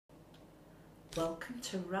Welcome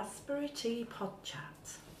to Raspberry Tea Pod Chat.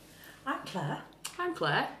 I'm Claire. I'm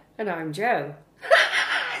Claire. And I'm Jo.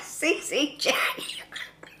 CCJ.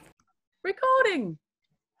 Recording.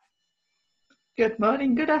 Good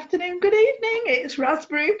morning, good afternoon, good evening. It's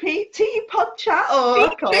Raspberry Tea Pod Chat. Oh,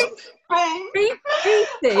 of course.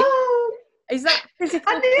 Oh, Is that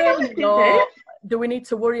physical I nearly thing, did or it. do we need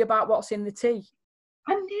to worry about what's in the tea?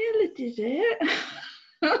 I nearly did it.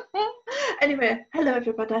 Anyway, hello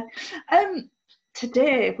everybody.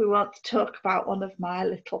 Today we want to talk about one of my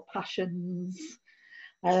little passions.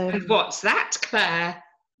 And what's that, Claire?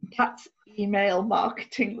 That's email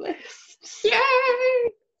marketing lists.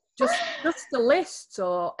 Yay! Just the lists,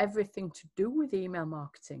 or everything to do with email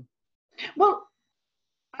marketing? Well,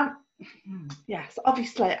 yes,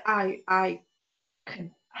 obviously I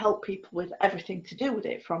can help people with everything to do with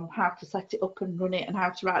it, from how to set it up and run it and how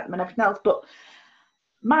to write them and everything else. But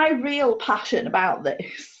my real passion about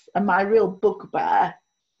this, and my real bugbear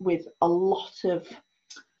with a lot of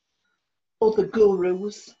other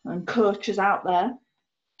gurus and coaches out there,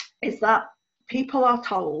 is that people are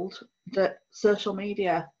told that social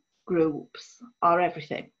media groups are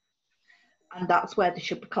everything, and that's where they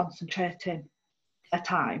should be concentrating their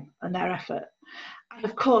time and their effort. And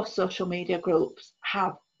of course, social media groups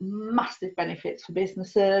have massive benefits for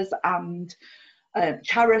businesses and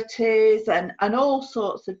charities and all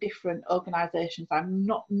sorts of different organisations. I'm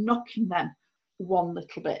not knocking them one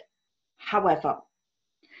little bit. However,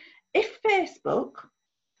 if Facebook,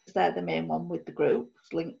 because they're the main one with the groups,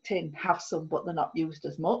 LinkedIn have some, but they're not used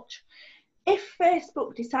as much. If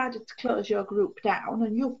Facebook decided to close your group down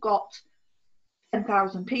and you've got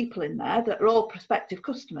 10,000 people in there that are all prospective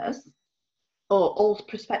customers, or all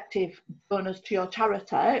prospective donors to your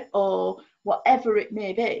charity, or whatever it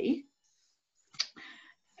may be,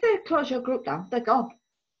 if they close your group down, they're gone.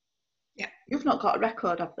 Yeah. You've not got a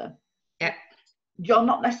record of them. Yeah. You're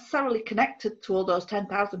not necessarily connected to all those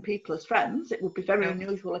 10,000 people as friends. It would be very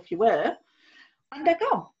unusual if you were. And they're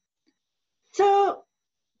gone. So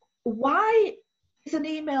why is an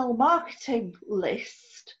email marketing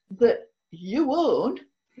list that you own,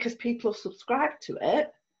 because people have subscribed to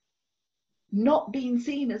it, not being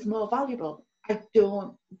seen as more valuable? I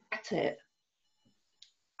don't get it.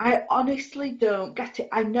 I honestly don't get it.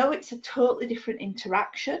 I know it's a totally different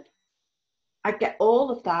interaction. I get all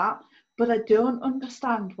of that, but I don't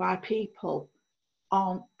understand why people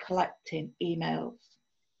aren't collecting emails.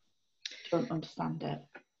 Don't understand it.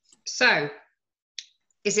 So,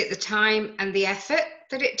 is it the time and the effort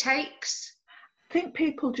that it takes? I think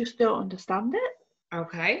people just don't understand it.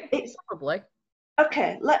 Okay. It's Probably.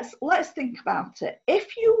 okay. Let's think about it.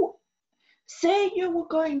 If you say you were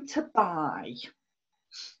going to buy,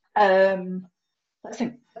 let's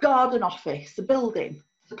think, a garden office, a building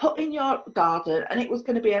to put in your garden, and it was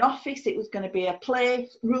going to be an office, it was going to be a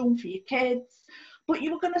playroom for your kids, but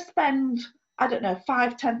you were going to spend, I don't know,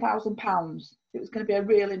 £5,000-10,000. It was going to be a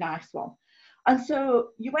really nice one. And so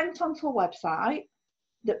you went onto a website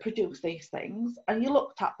that produced these things and you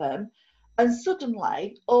looked at them, and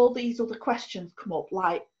suddenly all these other questions come up,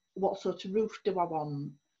 like, what sort of roof do I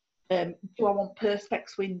want? Do I want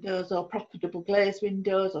perspex windows or proper double glazed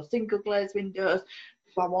windows or single glazed windows?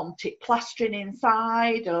 Do I want it plastering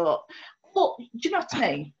inside? Or, well, do you know what I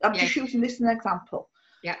mean? I'm just using this as an example.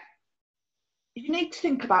 Yeah. You need to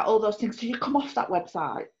think about all those things. So you come off that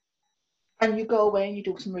website and you go away and you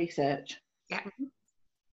do some research. Yeah.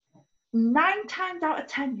 9 times out of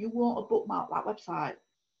 10, you won't have bookmarked that website.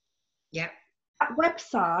 Yeah. That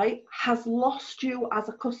website has lost you as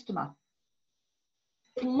a customer.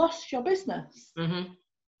 It's lost your business. Mm-hmm.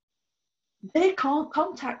 They can't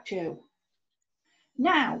contact you.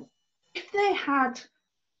 Now, if they had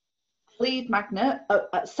a lead magnet,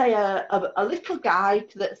 say a little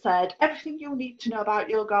guide that said everything you need to know about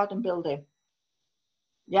your garden building,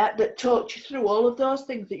 that talks you through all of those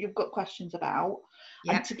things that you've got questions about,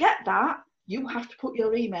 and to get that, you have to put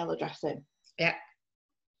your email address in. Yeah.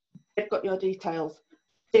 They've got your details.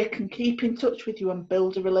 They can keep in touch with you and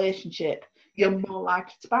build a relationship. You're more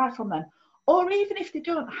likely to buy from them. Or even if they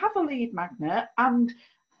don't have a lead magnet, and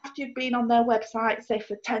after you've been on their website, say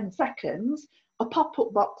for 10 seconds, a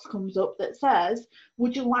pop-up box comes up that says,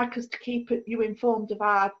 would you like us to keep you informed of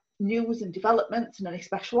our news and developments and any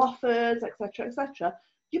special offers, etc., etc.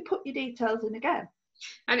 You put your details in again.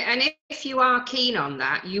 And if you are keen on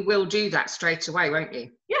that, you will do that straight away, won't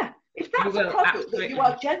you? Yeah. If that's a product that you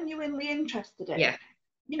are genuinely interested in. Yeah.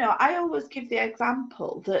 You know, I always give the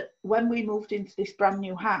example that when we moved into this brand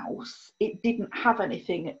new house, it didn't have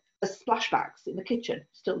anything as splashbacks in the kitchen.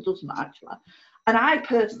 Still doesn't, actually. And I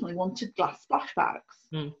personally wanted glass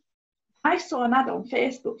splashbacks. I saw an ad on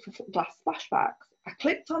Facebook for glass splashbacks. I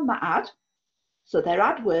clicked on that ad, so their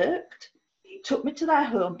ad worked. It took me to their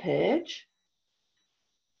homepage.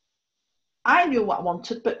 I knew what I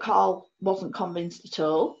wanted, but Carl wasn't convinced at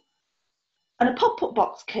all. And a pop-up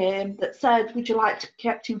box came that said, would you like to be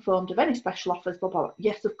kept informed of any special offers, blah, blah, blah.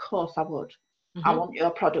 Yes, of course I would. I want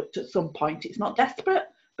your product at some point. It's not desperate,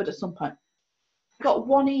 but at some point. I got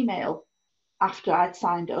one email after I'd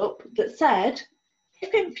signed up that said,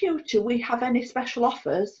 if in future we have any special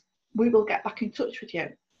offers, we will get back in touch with you.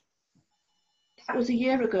 That was a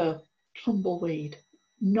year ago. Tumbleweed,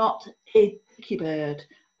 not a dicky bird.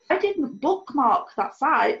 I didn't bookmark that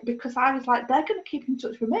site because I was like, they're going to keep in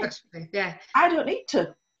touch with me. Yeah. I don't need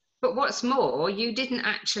to. But what's more, you didn't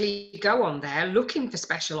actually go on there looking for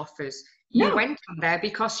special offers. You went on there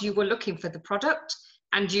because you were looking for the product,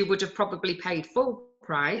 and you would have probably paid full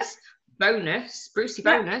price, bonus, Brucey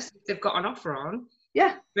bonus, if they've got an offer on.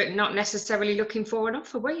 Yeah. But not necessarily looking for an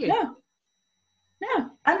offer, were you? No.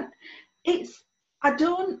 And it's, I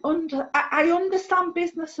understand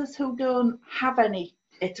businesses who don't have any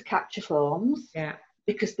data capture forms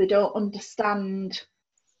because they don't understand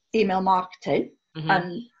email marketing.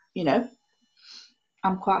 And, you know,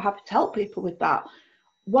 I'm quite happy to help people with that.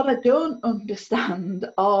 What I don't understand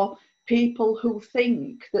are people who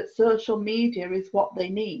think that social media is what they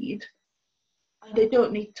need, and they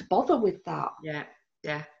don't need to bother with that. Yeah.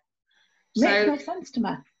 Makes no sense to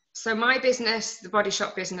me. So my business, the Body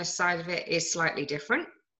Shop business side of it, is slightly different,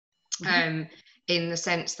 in the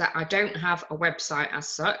sense that I don't have a website as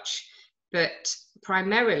such, but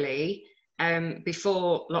primarily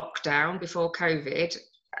before lockdown, before COVID,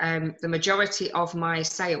 the majority of my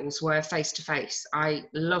sales were face-to-face. I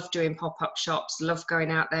love doing pop-up shops, love going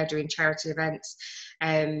out there doing charity events,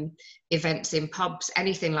 events in pubs,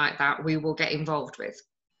 anything like that we will get involved with,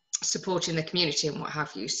 supporting the community and what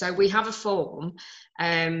have you. So we have a form,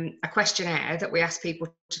 a questionnaire that we ask people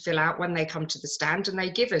to fill out when they come to the stand, and they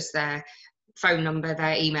give us their phone number,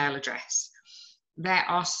 their email address. There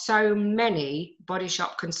are so many Body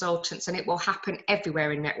Shop consultants, and it will happen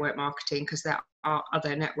everywhere in network marketing because there are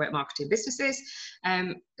other network marketing businesses.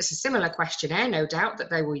 It's a similar questionnaire, no doubt, that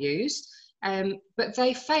they will use, but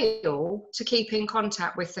they fail to keep in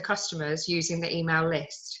contact with the customers using the email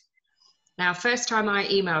list. Now, first time I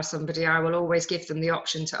email somebody, I will always give them the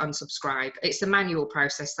option to unsubscribe. It's a manual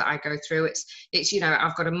process that I go through. It's you know,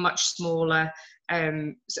 I've got a much smaller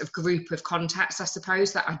sort of group of contacts, I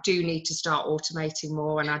suppose, that I do need to start automating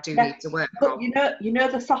more, and I do need to work but on. You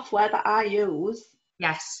know the software that I use?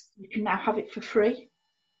 Yes. You can now have it for free.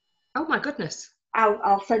 Oh my goodness.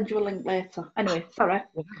 I'll send you a link later. Anyway, sorry.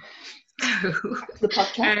 The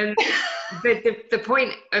podcast. The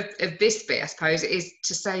point of this bit, I suppose, is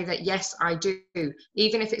to say that yes, I do.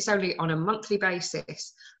 Even if it's only on a monthly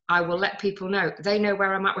basis, I will let people know. They know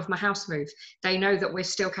where I'm at with my house move. They know that we're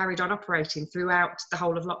still carried on operating throughout the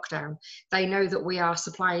whole of lockdown. They know that we are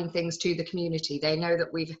supplying things to the community. They know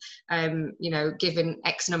that we've, you know, given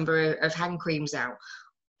X number of hand creams out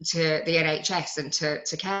to the NHS and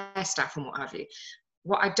to care staff and what have you.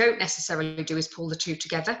 What I don't necessarily do is pull the two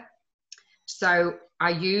together. So I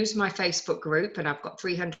use my Facebook group, and I've got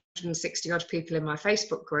 360 odd people in my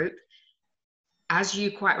Facebook group. As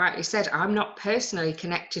you quite rightly said, I'm not personally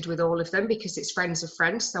connected with all of them because it's friends of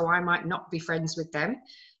friends, so I might not be friends with them.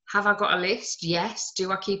 Have I got a list? Yes.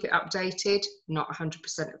 Do I keep it updated? Not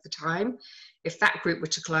 100% of the time. If that group were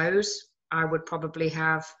to close, I would probably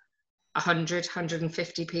have 100,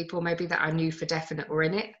 150 people maybe that I knew for definite were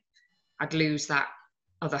in it. I'd lose that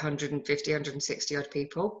other 150, 160 odd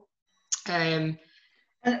people. And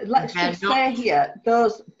let's just say here,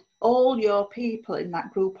 all your people in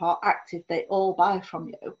that group are active. They all buy from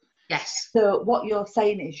you. Yes. So what you're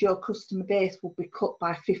saying is your customer base will be cut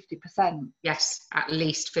by 50%. Yes, at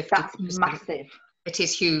least 50%. That's massive. It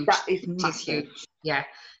is huge. That is massive. It is huge. Yeah.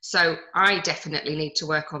 So I definitely need to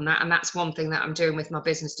work on that. And that's one thing that I'm doing with my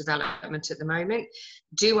business development at the moment.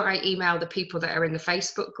 Do I email the people that are in the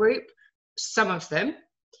Facebook group? Some of them.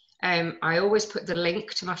 I always put the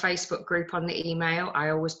link to my Facebook group on the email. I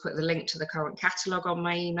always put the link to the current catalogue on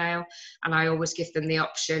my email, and I always give them the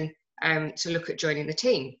option to look at joining the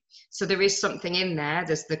team. So there is something in there.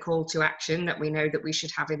 There's the call to action that we know that we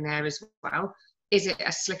should have in there as well. Is it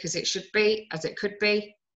as slick as it should be, as it could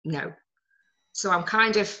be? No. So I'm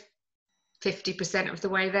kind of 50% of the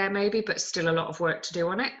way there maybe, but still a lot of work to do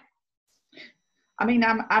on it. I mean,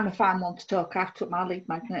 I'm a fan one to talk. I've took my lead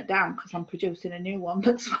magnet down because I'm producing a new one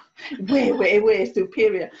that's way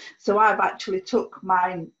superior. So I've actually took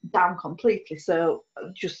mine down completely. So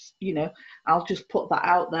just, you know, I'll just put that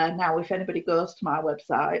out there now. If anybody goes to my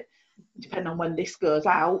website, depending on when this goes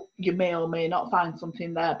out, you may or may not find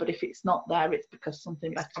something there. But if it's not there, it's because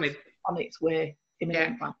something better is on its way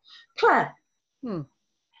imminently. Claire?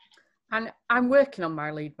 And I'm working on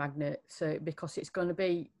my lead magnet, so because it's going to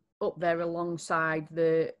be up there alongside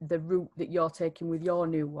the route that you're taking with your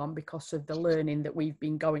new one because of the learning that we've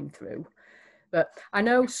been going through. But I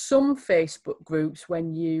know some Facebook groups,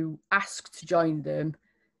 when you ask to join them,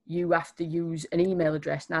 you have to use an email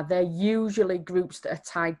address. Now, they're usually groups that are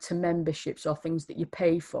tied to memberships or things that you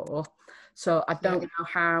pay for. So I don't know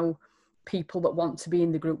how people that want to be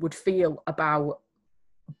in the group would feel about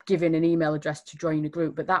giving an email address to join a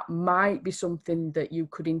group, but that might be something that you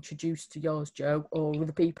could introduce to yours, Jo, or with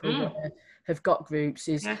the people that have got groups,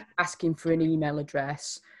 is asking for an email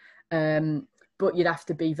address. But you'd have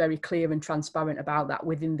to be very clear and transparent about that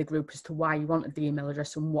within the group as to why you wanted the email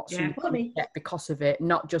address and what you get because of it,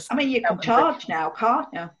 not just... I mean, you can charge now, can't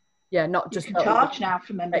you? Yeah, not just... You can charge now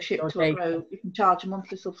for membership to a group. You can charge a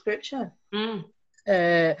monthly subscription.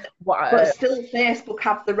 But still, Facebook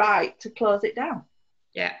have the right to close it down.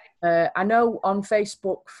 Yeah. I know on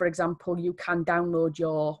Facebook, for example, you can download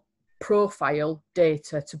your profile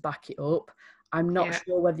data to back it up. I'm not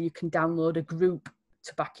sure whether you can download a group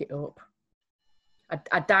to back it up.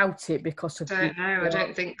 I doubt it because of... I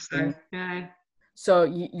don't think so. No. So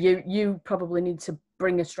you probably need to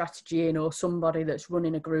bring a strategy in, or somebody that's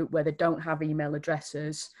running a group where they don't have email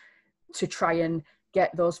addresses, to try and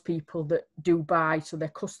get those people that do buy, so their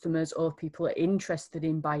customers or people that are interested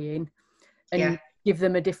in buying, and give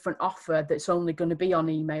them a different offer that's only going to be on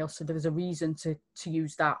email, so there's a reason to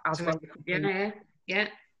use that as well.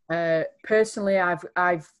 Personally,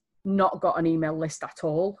 I've not got an email list at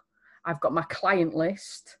all. I've got my client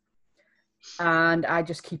list, and I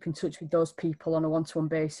just keep in touch with those people on a one-to-one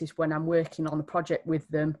basis when I'm working on a project with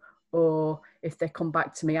them, or if they come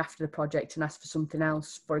back to me after the project and ask for something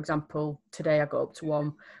else. For example, today I got up to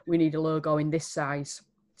one, we need a logo in this size,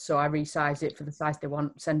 so I resize it for the size they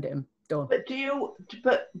want, send it them, done.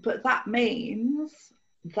 But that means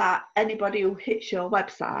that anybody who hits your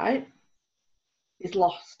website is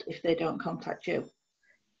lost if they don't contact you.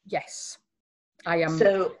 Yes, I am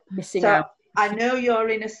missing so out. I know you're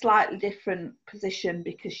in a slightly different position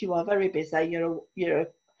because you are very busy. You're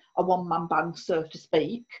a one-man band, so to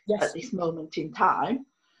speak, at this moment in time.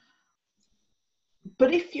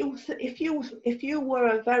 But if you were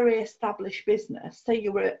a very established business, say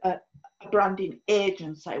you were a branding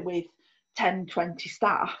agency with 10, 20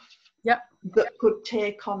 staff that could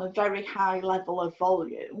take on a very high level of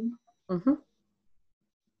volume,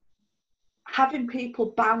 having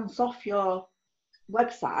people bounce off your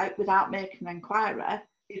website without making an inquiry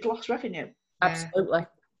is lost revenue. Absolutely.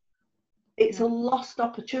 It's a lost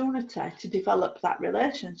opportunity to develop that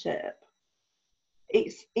relationship.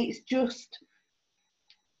 It's just,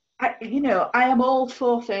 I am all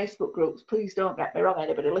for Facebook groups. Please don't get me wrong,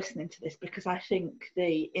 anybody listening to this, because I think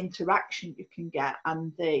the interaction you can get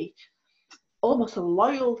and the almost a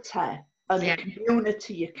loyalty and the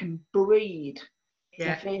community you can breed in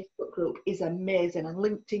a Facebook group is amazing. And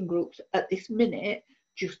LinkedIn groups at this minute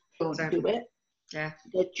just don't do it. Yeah,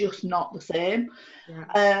 they're just not the same.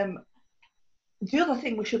 The other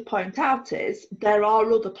thing we should point out is there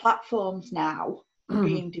are other platforms now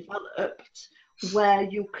being developed where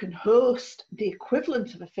you can host the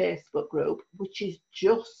equivalent of a Facebook group, which is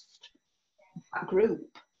just that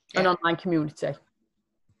group. An online community.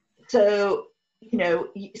 So,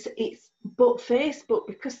 but Facebook,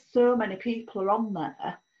 because so many people are on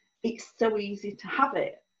there, it's so easy to have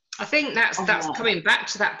it. I think that's coming back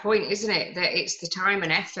to that point, isn't it? That it's the time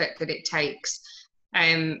and effort that it takes.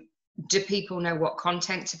 Do people know what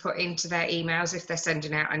content to put into their emails if they're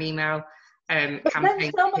sending out an email but campaign?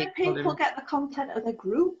 Then so many people get the content of the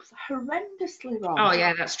groups horrendously wrong. Oh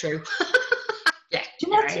yeah, that's true. Do you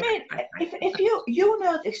know what I mean? If you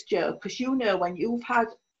know this, Jo, because you know when you've had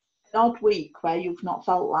an odd week where you've not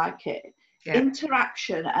felt like it,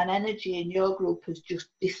 interaction and energy in your group has just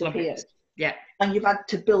disappeared. Yeah. And you've had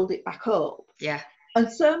to build it back up. Yeah.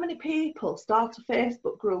 And so many people start a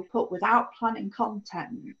Facebook group up without planning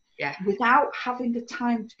content. Yeah. Without having the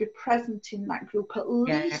time to be present in that group at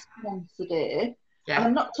least once a day. Yeah. And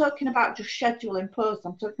I'm not talking about just scheduling posts,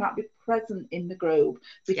 I'm talking about be present in the group,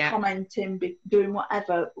 be commenting, be doing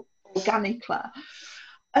whatever organically.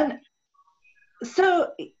 And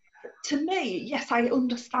so to me, yes, I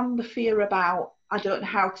understand the fear about, I don't know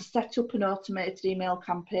how to set up an automated email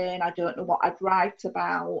campaign, I don't know what I'd write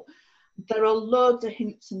about. There are loads of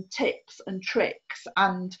hints and tips and tricks,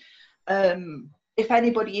 and if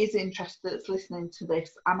anybody is interested that's listening to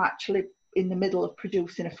this, I'm actually in the middle of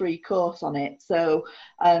producing a free course on it. So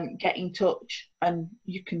get in touch and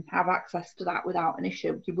you can have access to that without an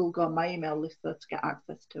issue. You will go on my email list though to get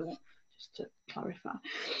access to it, just to clarify.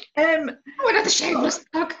 Another shameless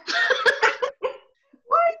plug.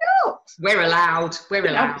 Why not? We're allowed. We're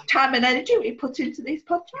allowed. Time and energy we put into these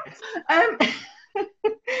podcasts.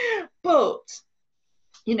 But,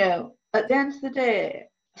 you know, at the end of the day,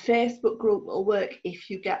 a Facebook group will work if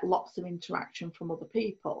you get lots of interaction from other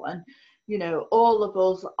people. And, you know, all of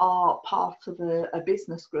us are part of a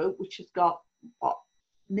business group which has got, what,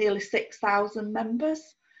 nearly 6,000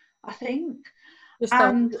 members, I think. Just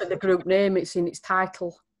and the group name, it's in its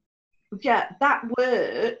title. Yeah, that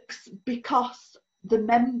works because the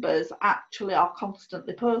members actually are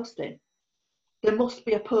constantly posting. There must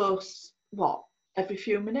be a post, what, every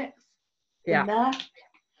few minutes in there.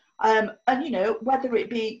 And, you know, whether it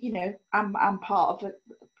be, you know, I'm part of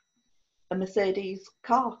a Mercedes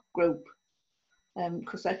car group,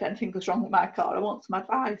 because if anything goes wrong with my car, I want some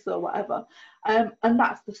advice or whatever. And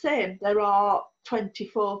that's the same. There are 20,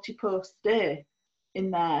 40 posts a day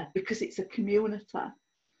in there because it's a community.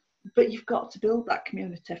 But you've got to build that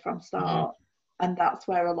community from start. And that's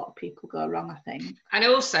where a lot of people go wrong, I think. And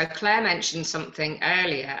also, Claire mentioned something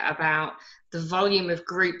earlier about the volume of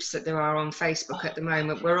groups that there are on Facebook at the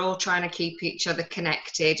moment. We're all trying to keep each other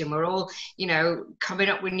connected, and we're all, you know, coming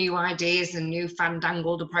up with new ideas and new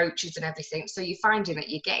fandangled approaches and everything. So you're finding that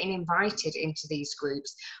you're getting invited into these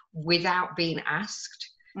groups without being asked.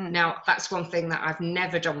 Now, that's one thing that I've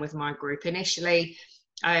never done with my group. Initially,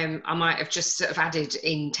 I might have just sort of added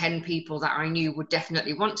in 10 people that I knew would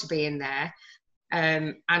definitely want to be in there.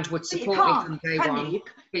 And would support me from day one.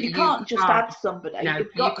 You can't just add somebody. No,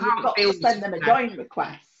 you've got to send them a join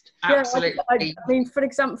request. Absolutely. I mean, for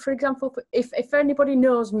example, if anybody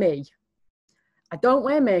knows me, I don't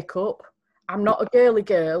wear makeup. I'm not a girly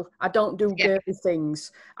girl. I don't do girly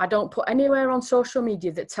things. I don't put anywhere on social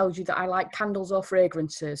media that tells you that I like candles or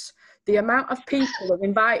fragrances. The amount of people have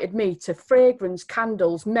invited me to fragrance,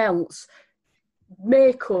 candles, melts,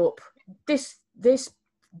 makeup, this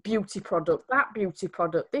beauty product, that beauty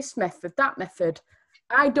product, this method, that method.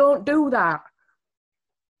 I don't do that.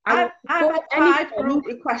 I've had 5 group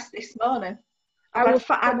requests this morning. I will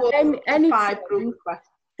 5 group requests.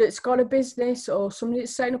 That's got a business or somebody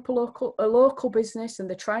that's setting up a local business and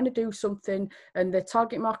they're trying to do something and their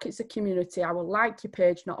target market's the community. I will like your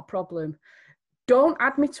page, not a problem. Don't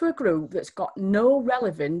add me to a group that's got no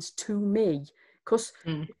relevance to me, because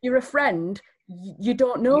if you're a friend, you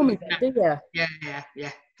don't know me, do you?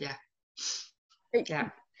 Yeah.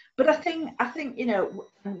 But I think you know,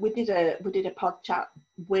 we did a pod chat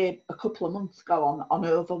with a couple of months ago on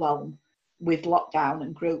overwhelm with lockdown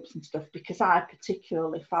and groups and stuff, because I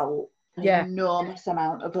particularly felt an enormous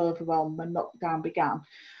amount of overwhelm when lockdown began,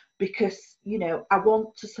 because, you know, I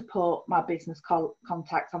want to support my business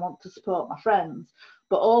contacts, I want to support my friends,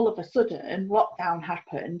 but all of a sudden lockdown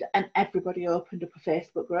happened and everybody opened up a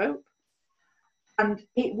Facebook group. And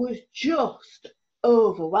it was just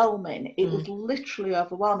overwhelming. It was literally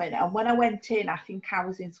overwhelming. And when I went in, I think I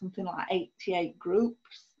was in something like 88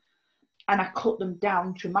 groups. And I cut them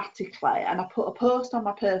down dramatically. And I put a post on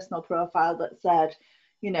my personal profile that said,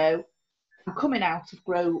 you know, I'm coming out of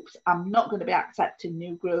groups. I'm not going to be accepting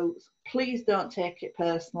new groups. Please don't take it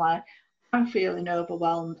personally. I'm feeling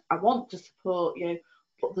overwhelmed. I want to support you,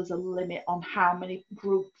 but there's a limit on how many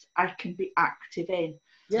groups I can be active in.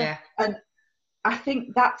 Yeah. And I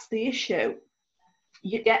think that's the issue.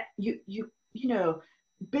 You get you know,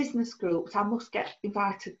 business groups, I must get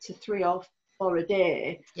invited to 3 or 4 a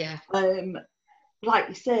day. Yeah. Like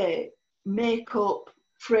you say, makeup,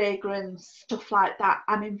 fragrance, stuff like that.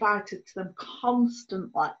 I'm invited to them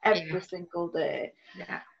constantly every single day.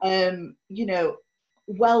 Yeah. You know,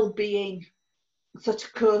 well-being, sort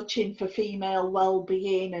of coaching for female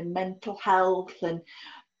well-being and mental health, and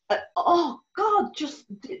oh God, just,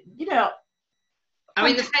 you know. I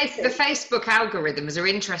mean, the Facebook algorithms are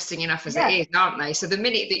interesting enough as it is, aren't they? So the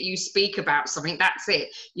minute that you speak about something, that's it.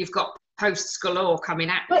 You've got posts galore coming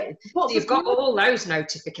at you. So you've got all those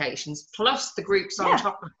notifications, plus the groups on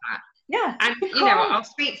top of that. Yeah. And, you know, I'll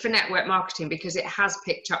speak for network marketing because it has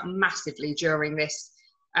picked up massively during this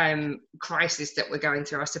crisis that we're going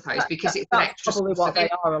through, I suppose, because it's that's probably what they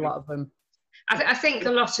are, a lot of them. I think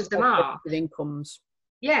a lot of them are. Incomes.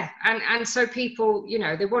 Yeah, and so people, you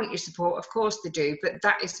know, they want your support, of course they do, but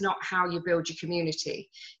that is not how you build your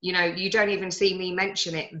community. You know, you don't even see me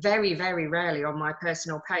mention it very, very rarely on my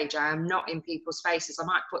personal page. I am not in people's faces. I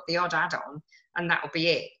might put the odd ad on and that'll be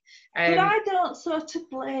it. But I don't sort of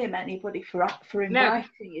blame anybody for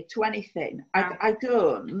inviting you to anything. No. I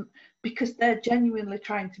don't, because they're genuinely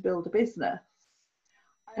trying to build a business.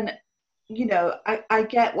 And, you know, I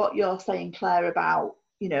get what you're saying, Claire, about,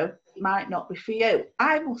 you know, it might not be for you.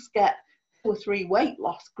 I must get 2 or 3 weight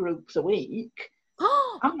loss groups a week.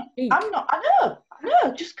 I'm not, I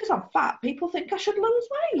know, just because I'm fat, people think I should lose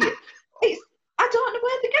weight. I don't know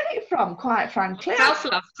where they get it from, quite frankly.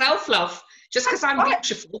 Self-love. Just because I'm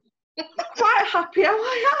beautiful. I'm quite happy how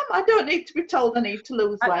I am. I don't need to be told I need to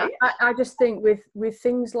lose weight. I just think with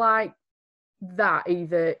things like that,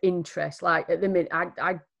 either interest, like at the minute,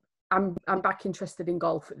 I'm back interested in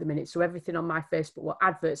golf at the minute, so everything on my Facebook, well,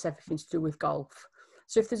 adverts, everything's to do with golf.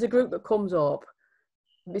 So if there's a group that comes up,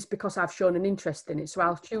 it's because I've shown an interest in it, so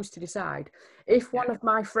I'll choose to decide. If one of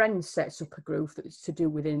my friends sets up a group that's to do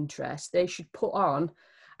with interest, they should put on,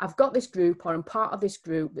 I've got this group, or I'm part of this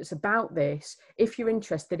group that's about this. If you're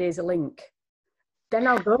interested, here's a link. Then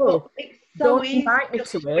I'll go. Don't invite me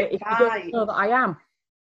to it if you don't know that I am.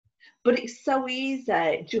 But it's so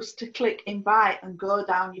easy just to click invite and go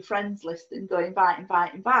down your friends list and go invite.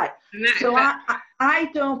 So I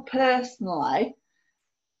don't personally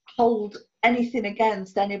hold anything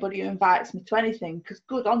against anybody who invites me to anything, because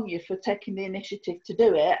good on you for taking the initiative to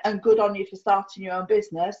do it, and good on you for starting your own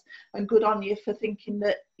business, and good on you for thinking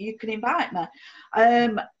that you can invite me.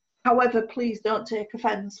 However, please don't take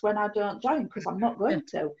offence when I don't join, because I'm not going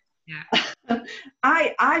to. Yeah.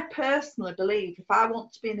 I personally believe if I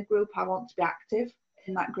want to be in a group, I want to be active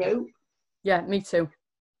in that group. Yeah, me too.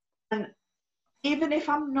 And even if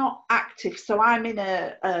I'm not active, so I'm in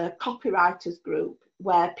a copywriters group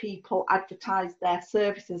where people advertise their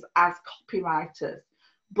services as copywriters,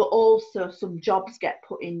 but also some jobs get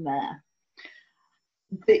put in there.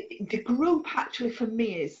 The group actually for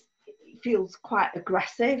me feels quite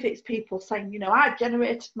aggressive. It's people saying, you know, I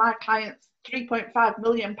generated my clients £3.5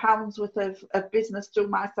 million worth of business through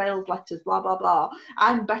my sales letters, blah, blah, blah.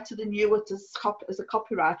 I'm better than you as a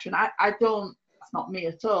copywriter. And I don't, that's not me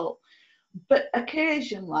at all. But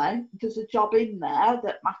occasionally there's a job in there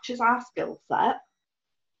that matches our skill set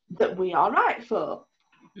that we are right for.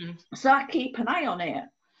 So I keep an eye on it.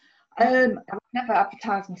 I would never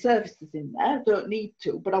advertise my services in there. I don't need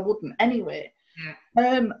to, but I wouldn't anyway.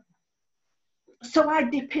 So I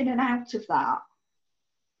dip in and out of that.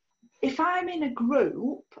 If I'm in a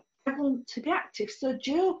group, I want to be active. So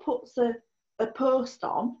Joe puts a post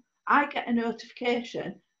on, I get a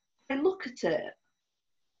notification, I look at it.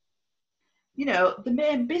 You know, the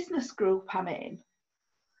main business group I'm in,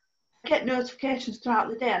 I get notifications throughout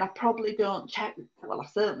the day, and I probably don't check, well, I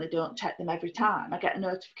certainly don't check them every time I get a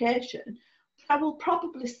notification. I will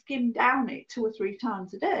probably skim down it 2 or 3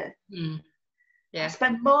 times a day. Yeah. I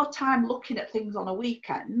spend more time looking at things on a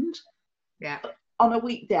weekend. Yeah. On a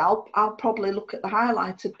weekday, I'll probably look at the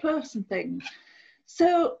highlighted person things.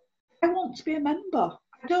 So I want to be a member.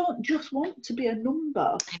 I don't just want to be a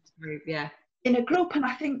number. Yeah. In a group, and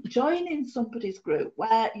I think joining somebody's group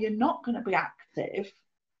where you're not going to be active,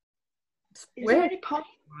 is there any point?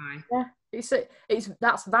 Yeah, it's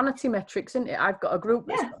that's vanity metrics, isn't it? I've got a group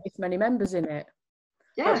that's got this many members in it.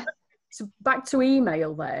 Yeah. So back to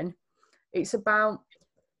email then. It's about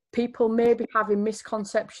people maybe having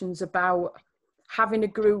misconceptions about having a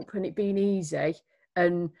group and it being easy,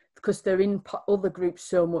 and because they're in other groups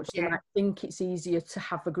so much, they might think it's easier to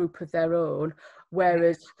have a group of their own,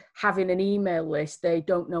 whereas having an email list, they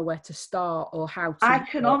don't know where to start or how to. I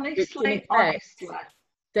can honestly,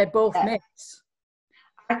 they're both myths.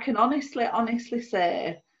 I can honestly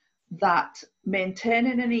say that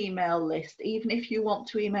maintaining an email list, even if you want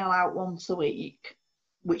to email out once a week,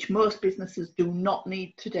 which most businesses do not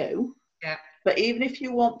need to do, but even if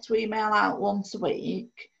you want to email out once a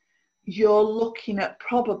week, you're looking at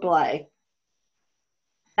probably 1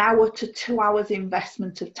 hour to 2 hours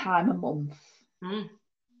investment of time a month.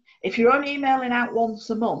 If you're only emailing out once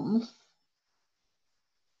a month,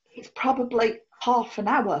 it's probably half an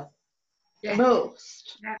hour at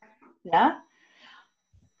most. Yeah.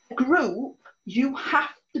 A group, you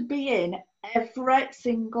have to be in every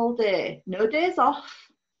single day, no days off.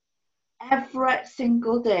 Every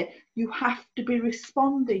single day, you have to be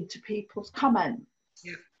responding to people's comments.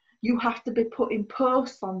 You have to be putting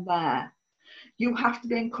posts on there. You have to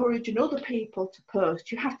be encouraging other people to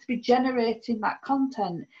post. You have to be generating that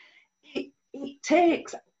content. It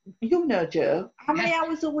takes, you know, Joe, how many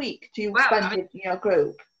hours a week do you spend in your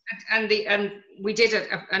group? And we did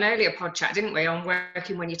an earlier pod chat, didn't we, on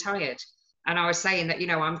working when you're tired. And I was saying that, you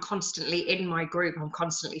know, I'm constantly in my group, I'm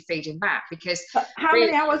constantly feeding back because... How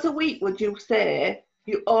many hours a week would you say,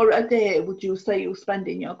 or a day would you say you spend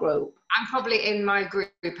in your group? I'm probably in my group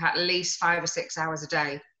at least 5 or 6 hours a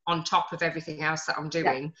day on top of everything else that I'm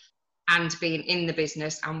doing, and being in the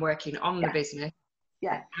business and working on the business.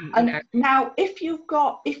 Yeah. And you know, now, if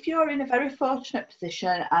you're in a very fortunate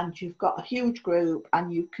position and you've got a huge group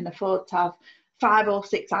and you can afford to have 5 or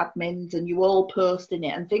 6 admins and you all post in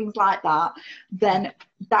it and things like that, then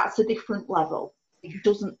that's a different level. It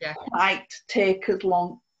doesn't quite take as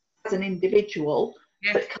long as an individual,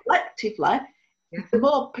 but collectively, the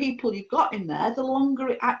more people you've got in there, the longer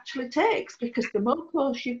it actually takes, because the more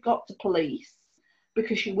posts you've got to police,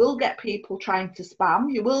 because you will get people trying to spam,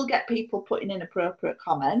 you will get people putting inappropriate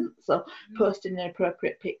comments or posting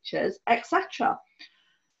inappropriate pictures, etc.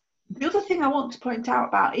 The other thing I want to point out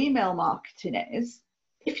about email marketing is,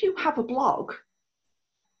 if you have a blog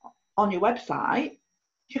on your website,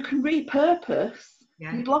 you can repurpose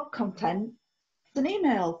your blog content as an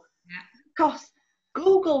email. Because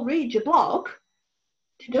Google reads your blog,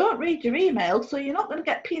 they don't read your email, so you're not going to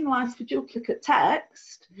get penalised for duplicate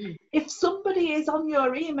text. If somebody is on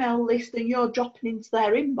your email list and you're dropping into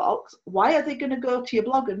their inbox, why are they going to go to your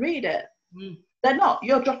blog and read it? They're not.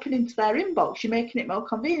 You're dropping into their inbox. You're making it more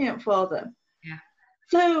convenient for them.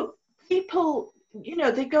 So people, you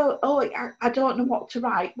know, they go, oh, I don't know what to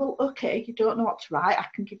write. Well, okay, you don't know what to write. I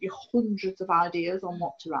can give you hundreds of ideas on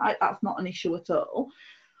what to write. That's not an issue at all.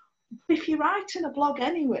 But if you're writing a blog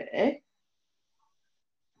anyway,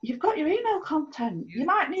 you've got your email content. You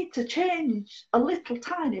might need to change a little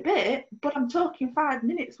tiny bit, but I'm talking 5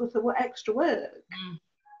 minutes worth of extra work.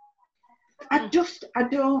 I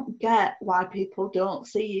don't get why people don't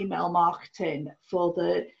see email marketing for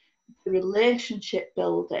the relationship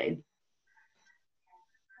building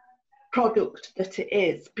product that it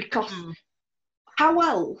is, because how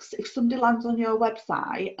else, if somebody lands on your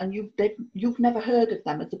website and you've never heard of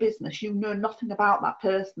them as a business, you know nothing about that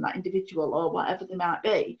person, that individual, or whatever they might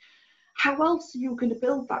be, how else are you going to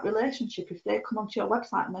build that relationship if they come onto your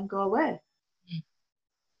website and then go away?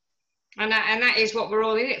 And that is what we're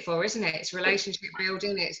all in it for, isn't it? It's relationship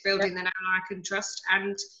building, it's building the know, like, and trust,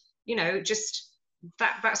 and, you know, just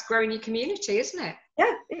that's growing your community, isn't it?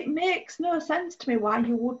 Yeah, it makes no sense to me why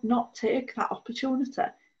you would not take that opportunity.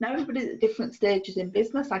 Now, everybody's at different stages in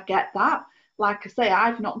business, I get that. Like I say,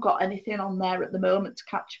 I've not got anything on there at the moment to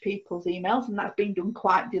catch people's emails, and that's been done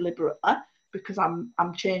quite deliberately because I'm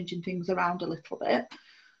changing things around a little bit,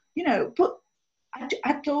 you know. But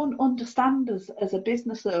I don't understand as a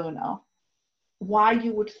business owner why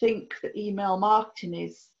you would think that email marketing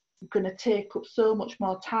is going to take up so much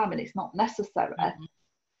more time and it's not necessary.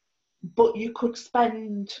 But you could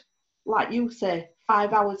spend, like you say,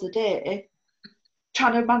 5 hours a day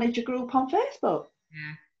trying to manage a group on Facebook.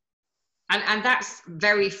 And that's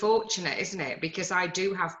very fortunate, isn't it? Because I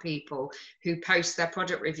do have people who post their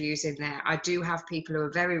product reviews in there. I do have people who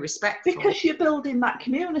are very respectful. Because you're building that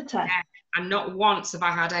community. And not once have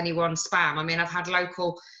I had anyone spam. I mean, I've had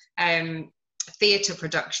local theatre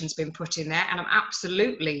productions been put in there, and I'm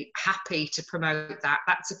absolutely happy to promote that.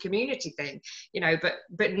 That's a community thing, you know,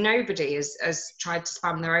 but nobody has tried to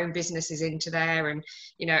spam their own businesses into there. And,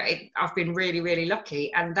 you know, I've been really, really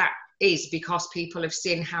lucky. And that is because people have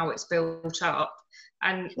seen how it's built up.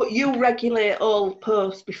 But you regulate all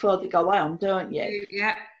posts before they go on, don't you?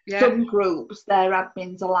 Yeah. Some groups, their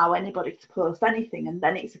admins allow anybody to post anything, and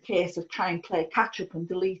then it's a case of trying to play catch up and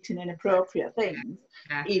deleting inappropriate things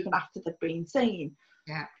even after they've been seen.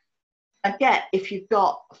 I get, if you've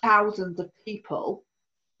got thousands of people,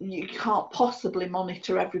 you can't possibly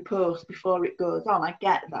monitor every post before it goes on. I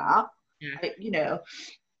get that. You know,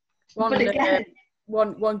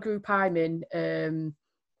 one group I'm in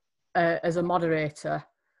as a moderator,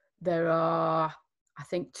 there are, I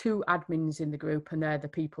think, 2 admins in the group, and they're the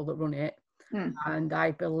people that run it. And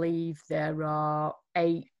I believe there are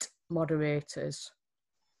 8 moderators.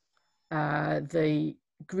 The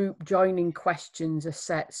group joining questions are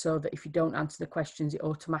set so that if you don't answer the questions, it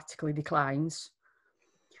automatically declines.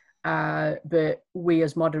 But we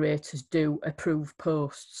as moderators do approve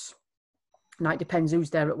posts. Now, it depends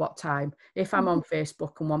who's there at what time. If I'm on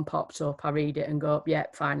Facebook and one pops up, I read it and go, yeah,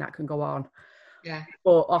 fine, that can go on.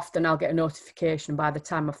 But often I'll get a notification, by the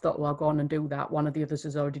time I've thought, well, I'll go on and do that, one of the others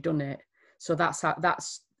has already done it. So that's up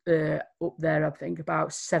there, I think, about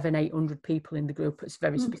 700-800 people in the group. It's a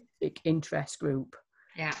very specific interest group.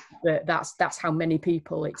 But that's how many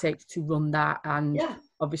people it takes to run that. And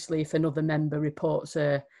obviously, if another member reports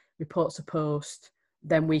a post,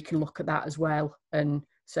 then we can look at that as well and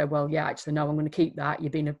say, well, yeah, actually, no, I'm going to keep that.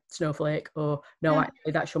 You've been a snowflake, or no, Yeah.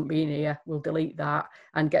 actually, that shouldn't be in here. We'll delete that,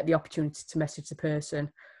 and get the opportunity to message the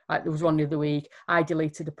person. Like there was one the other week, I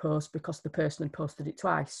deleted a post because the person had posted it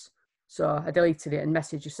twice. So I deleted it and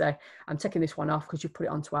messaged to say, I'm taking this one off because you put it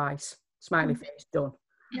on twice. Smiley face, done.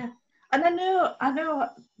 Yeah. And I know,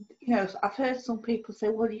 you know, I've heard some people say,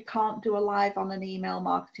 well, you can't do a live on an email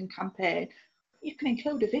marketing campaign. You can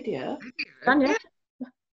include a video. Can you? Yeah.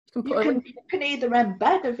 You can put a link. You can either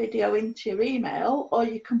embed a video into your email or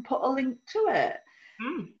you can put a link to it.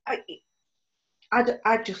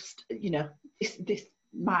 I just, you know, this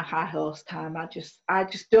my high horse time. I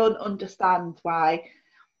just don't understand why.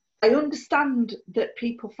 I understand that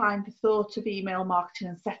people find the thought of email marketing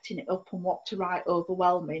and setting it up and what to write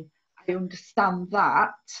overwhelming. I understand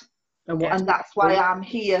that. And that's why I'm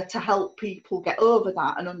here to help people get over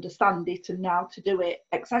that and understand it and now to do it,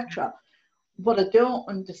 etc. What I don't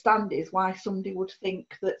understand is why somebody would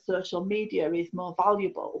think that social media is more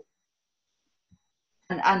valuable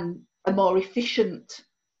and a more efficient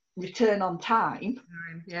return on time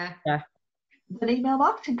than email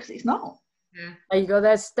marketing, because it's not. Yeah. There you go.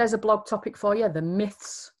 There's a blog topic for you. The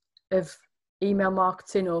myths of email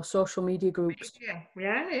marketing or social media groups.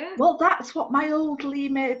 Yeah. Well, that's what my old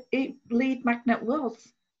lead magnet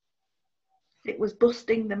was. It was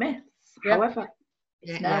busting the myths. Yeah. However,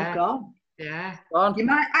 it's now gone. Yeah. You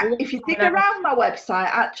might, if you dig around my website,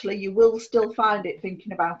 actually, you will still find it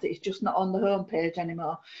thinking about it. It's just not on the homepage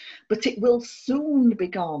anymore. But it will soon be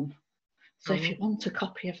gone. So if you want a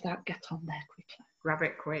copy of that, get on there quickly. Grab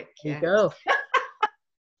it quick. There you go.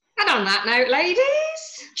 And on that note,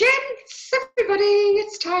 ladies, gents, everybody,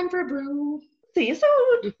 it's time for a brew. See you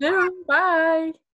soon. Bye.